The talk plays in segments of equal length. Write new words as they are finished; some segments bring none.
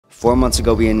4 months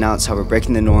ago, we announced how we're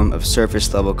breaking the norm of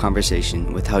surface level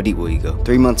conversation with How Deep Will You Go.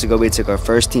 3 months ago, we took our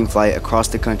first team flight across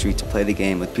the country to play the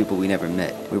game with people we never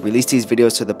met. We released these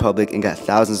videos to the public and got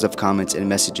thousands of comments and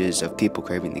messages of people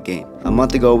craving the game. A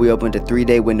month ago, we opened a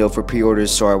 3-day window for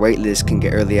pre-orders so our waitlist can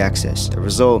get early access. The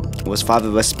result was 5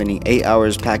 of us spending 8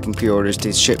 hours packing pre-orders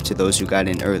to ship to those who got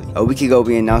in early. A week ago,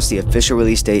 we announced the official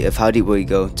release date of How Deep Will You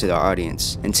Go to our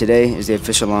audience. And today is the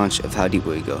official launch of How Deep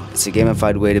Will You Go. It's a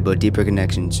gamified way to build deeper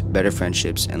connections, better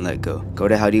friendships, and let go. Go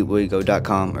to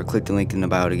howdeepwillyougo.com or click the link in the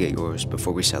bio to get yours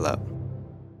before we sell out.